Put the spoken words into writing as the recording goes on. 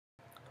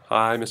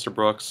Hi, Mr.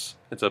 Brooks.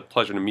 It's a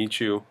pleasure to meet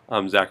you.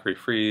 I'm Zachary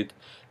Freed.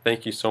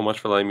 Thank you so much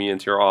for letting me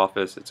into your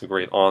office. It's a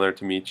great honor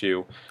to meet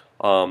you.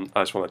 I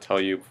just want to tell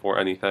you before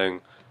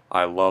anything,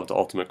 I loved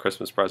Ultimate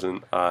Christmas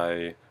Present.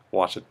 I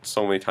watched it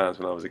so many times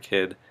when I was a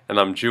kid, and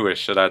I'm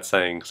Jewish, so that's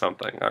saying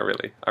something. I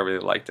really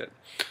liked it.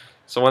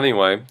 So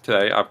anyway,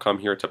 today I've come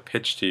here to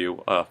pitch to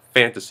you a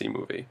fantasy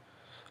movie.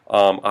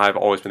 I've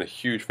always been a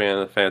huge fan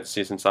of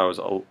fantasy since I was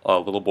a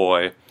little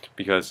boy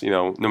because,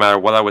 no matter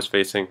what I was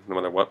facing, no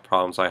matter what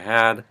problems I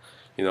had,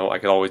 I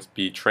could always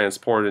be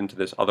transported into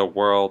this other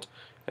world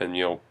and,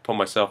 put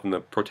myself in the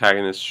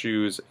protagonist's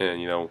shoes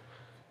and,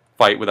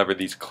 fight whatever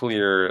these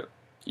clear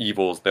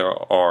evils there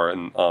are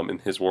in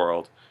his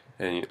world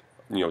and,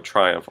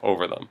 triumph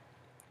over them.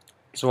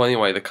 So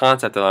anyway, the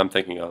concept that I'm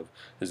thinking of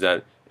is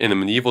that in a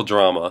medieval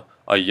drama,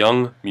 a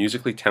young,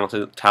 musically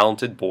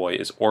talented boy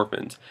is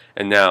orphaned,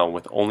 and now,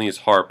 with only his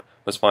harp,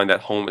 must find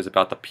that home is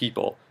about the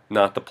people,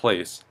 not the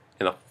place,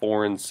 in a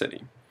foreign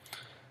city.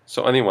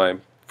 So anyway,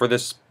 for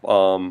this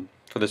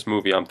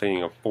movie, I'm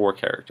thinking of four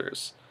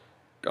characters.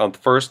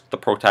 First, the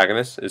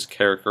protagonist is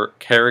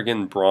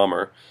Kerrigan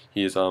Brommer.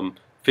 He is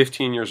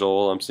 15 years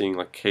old. I'm seeing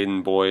like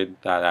Caden Boyd,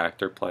 that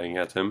actor, playing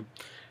as him.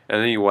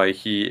 And anyway,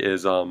 he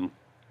is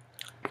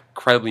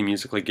incredibly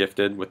musically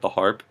gifted with the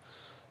harp.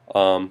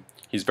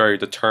 He's a very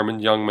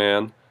determined young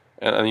man.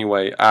 And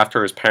anyway,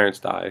 after his parents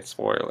die,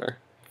 spoiler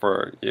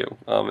for you,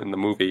 in the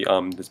movie,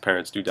 his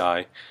parents do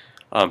die.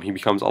 He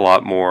becomes a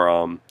lot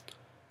more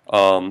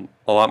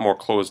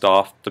closed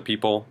off to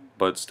people,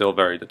 but still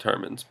very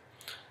determined.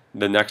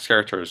 The next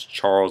character is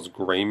Charles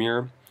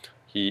Gramier.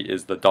 He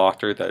is the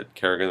doctor that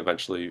Kerrigan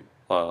eventually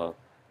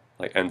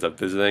ends up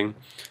visiting,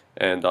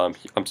 and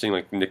I'm seeing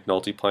like Nick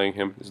Nolte playing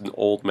him. He's an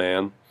old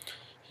man.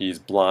 He's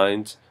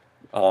blind,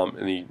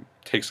 and he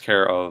takes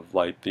care of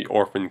like the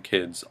orphan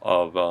kids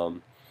of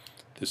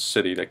this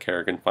city that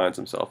Kerrigan finds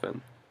himself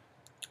in.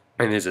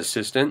 And his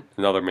assistant,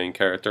 another main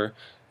character,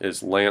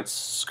 is Lance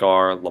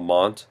Scar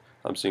Lamont.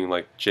 I'm seeing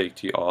like Jake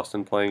T.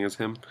 Austin playing as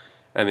him.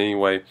 And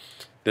anyway,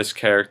 this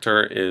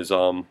character is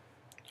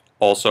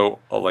also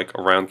like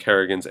around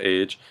Kerrigan's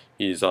age.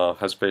 He's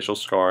has facial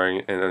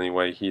scarring, and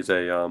anyway, he's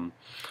a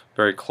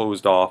very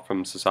closed off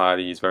from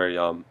society. He's very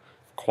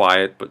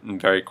quiet, but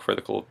very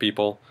critical of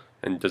people,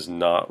 and does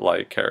not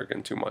like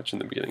Kerrigan too much in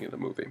the beginning of the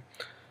movie.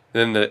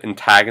 Then the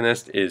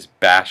antagonist is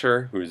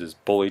Basher, who's this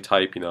bully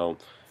type,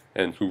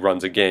 and who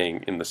runs a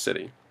gang in the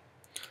city.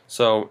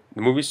 So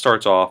the movie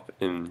starts off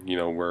in,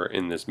 we're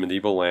in this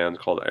medieval land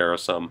called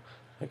Erisum,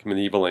 like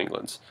medieval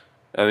England.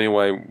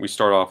 Anyway, we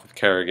start off with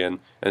Kerrigan,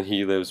 and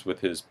he lives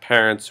with his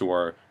parents who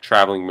are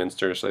traveling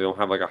minsters, so they don't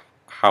have like a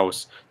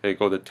house. They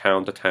go to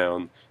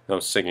town,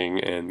 singing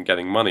and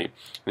getting money. And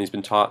he's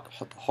been taught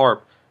the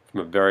harp from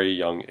a very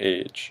young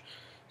age.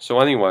 So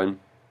anyway,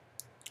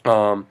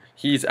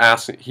 he's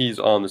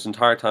on this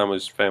entire time when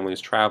his family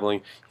is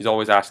traveling, he's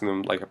always asking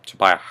them like to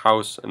buy a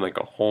house and like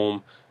a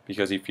home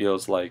because he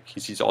feels like he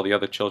sees all the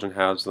other children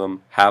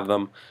have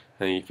them,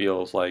 and he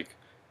feels like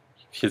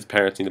his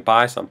parents need to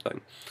buy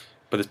something.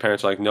 But his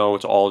parents are like, no,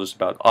 it's all just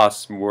about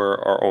us. We're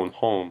our own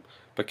home.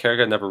 But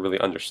Kerrigan never really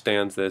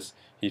understands this.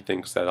 He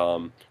thinks that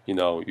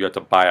you have to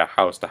buy a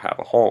house to have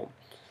a home.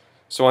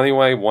 So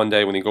anyway, one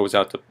day when he goes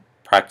out to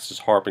practice his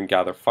harp and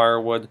gather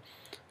firewood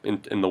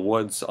in the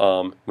woods,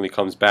 when he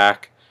comes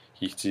back,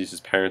 he sees his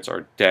parents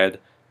are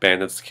dead.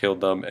 Bandits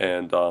killed them,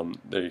 and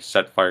they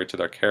set fire to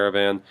their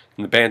caravan.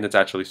 And the bandits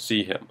actually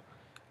see him,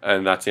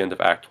 and that's the end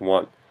of Act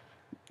 1.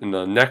 In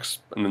the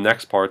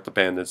next part, the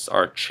bandits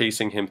are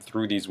chasing him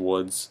through these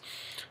woods,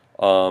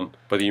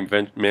 but he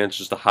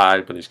manages to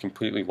hide. But he's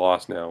completely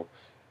lost now,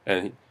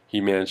 and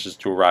he manages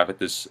to arrive at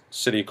this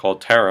city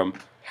called Tarim,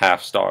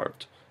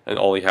 half-starved, and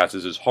all he has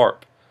is his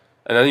harp.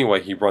 And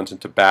anyway, he runs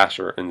into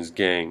Basher and his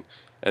gang,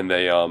 and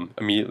they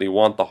immediately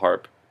want the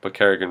harp, but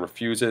Kerrigan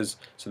refuses,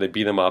 so they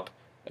beat him up,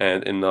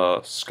 and in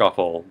the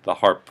scuffle, the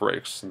harp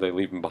breaks, so they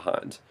leave him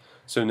behind.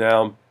 So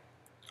now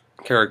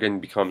Kerrigan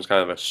becomes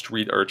kind of a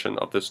street urchin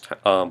of this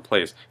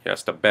place. He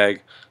has to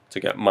beg to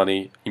get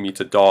money. He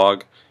meets a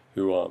dog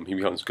who he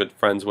becomes good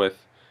friends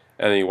with.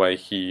 Anyway,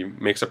 he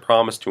makes a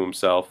promise to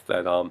himself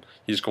that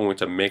he's going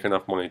to make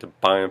enough money to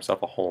buy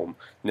himself a home.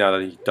 Now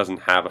that he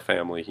doesn't have a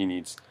family, he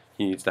needs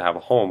to have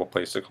a home, a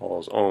place to call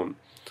his own.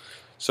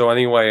 So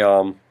anyway,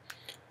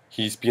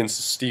 he begins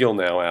to steal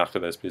now after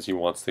this because he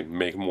wants to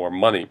make more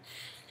money.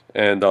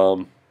 And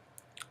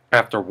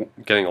after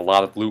getting a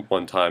lot of loot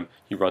one time,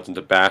 he runs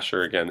into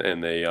Basher again,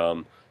 and they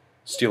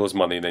steal his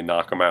money and they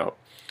knock him out.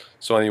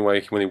 So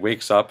anyway, when he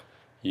wakes up,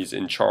 he's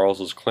in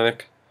Charles's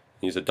clinic.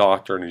 He's a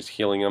doctor and he's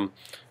healing him.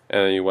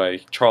 And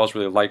anyway, Charles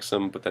really likes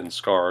him, but then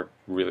Scar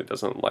really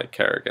doesn't like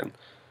Kerrigan.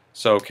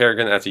 So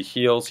Kerrigan, as he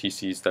heals, he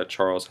sees that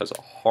Charles has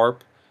a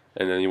harp,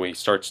 and anyway, he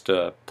starts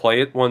to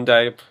play it one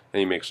day,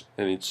 and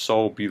it's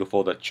so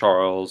beautiful that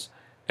Charles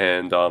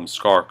and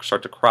Scar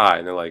start to cry,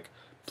 and they're like,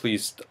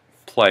 "Please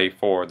play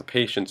for the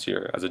patients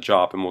here as a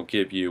job, and we'll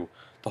give you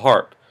the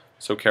harp."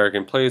 So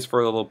Kerrigan plays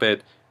for a little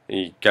bit, and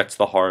he gets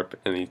the harp,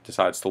 and he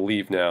decides to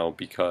leave now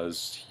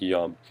because he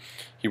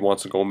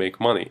wants to go make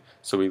money.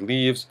 So he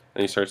leaves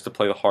and he starts to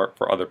play the harp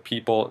for other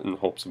people in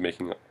hopes of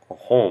making a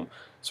home.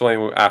 So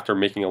anyway, after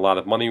making a lot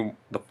of money,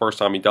 the first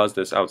time he does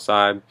this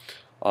outside,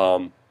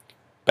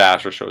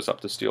 Basher shows up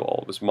to steal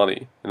all of his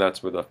money, and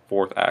that's where the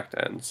fourth act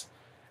ends.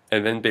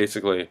 And then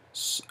basically,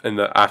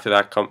 after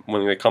that,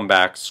 when they come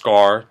back,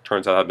 Scar,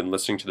 turns out I've been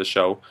listening to the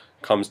show,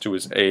 comes to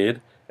his aid,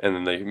 and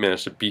then they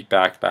manage to beat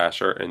back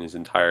Basher and his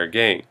entire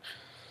gang.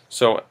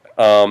 So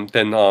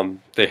then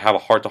they have a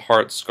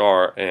heart-to-heart,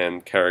 Scar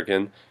and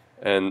Kerrigan,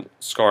 and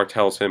Scar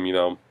tells him,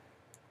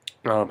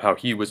 how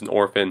he was an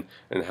orphan,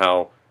 and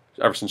how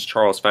ever since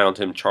Charles found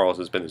him, Charles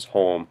has been his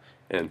home,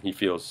 and he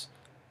feels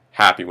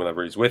happy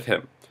whenever he's with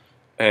him.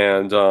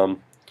 And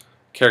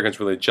Kerrigan's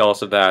really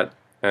jealous of that,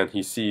 and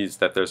he sees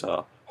that there's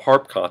a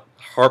harp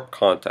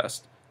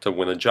contest to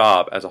win a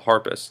job as a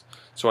harpist.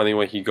 So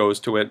anyway, he goes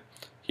to it.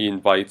 He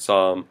invites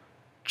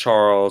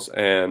Charles,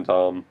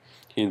 and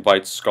he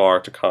invites Scar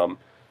to come.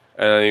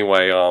 And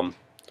anyway,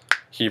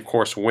 he of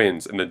course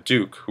wins, and the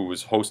Duke, who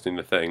was hosting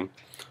the thing,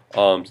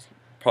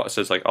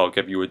 says like, "I'll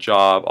give you a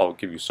job. I'll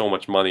give you so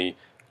much money.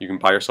 You can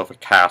buy yourself a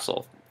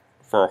castle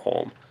for a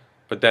home."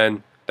 But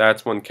then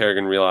that's when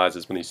Kerrigan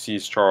realizes, when he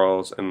sees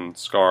Charles and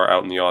Scar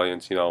out in the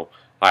audience,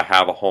 I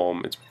have a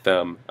home. It's with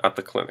them at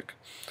the clinic.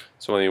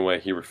 So anyway,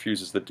 he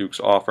refuses the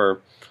Duke's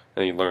offer,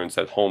 and he learns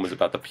that home is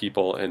about the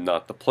people and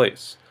not the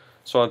place.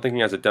 So I'm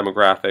thinking as a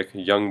demographic,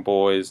 young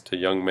boys to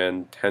young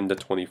men, 10 to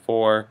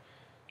 24,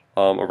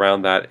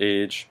 around that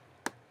age.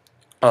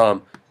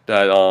 I'm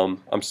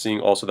seeing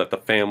also that the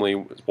family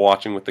is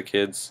watching with the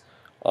kids.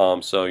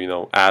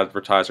 So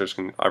advertisers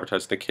can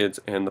advertise to the kids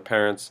and the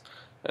parents.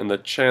 And the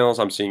channels,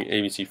 I'm seeing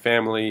ABC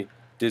Family,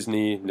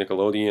 Disney,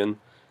 Nickelodeon.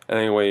 And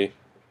anyway,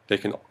 they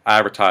can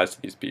advertise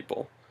to these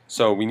people.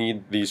 So we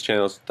need these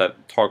channels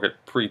that target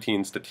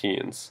preteens to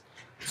teens.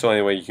 So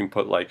anyway, you can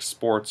put like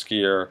sports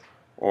gear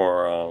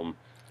or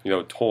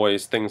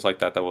toys, things like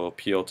that will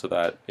appeal to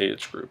that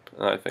age group.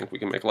 And I think we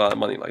can make a lot of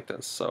money like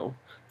this. So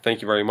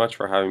thank you very much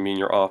for having me in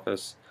your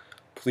office.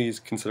 Please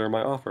consider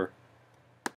my offer.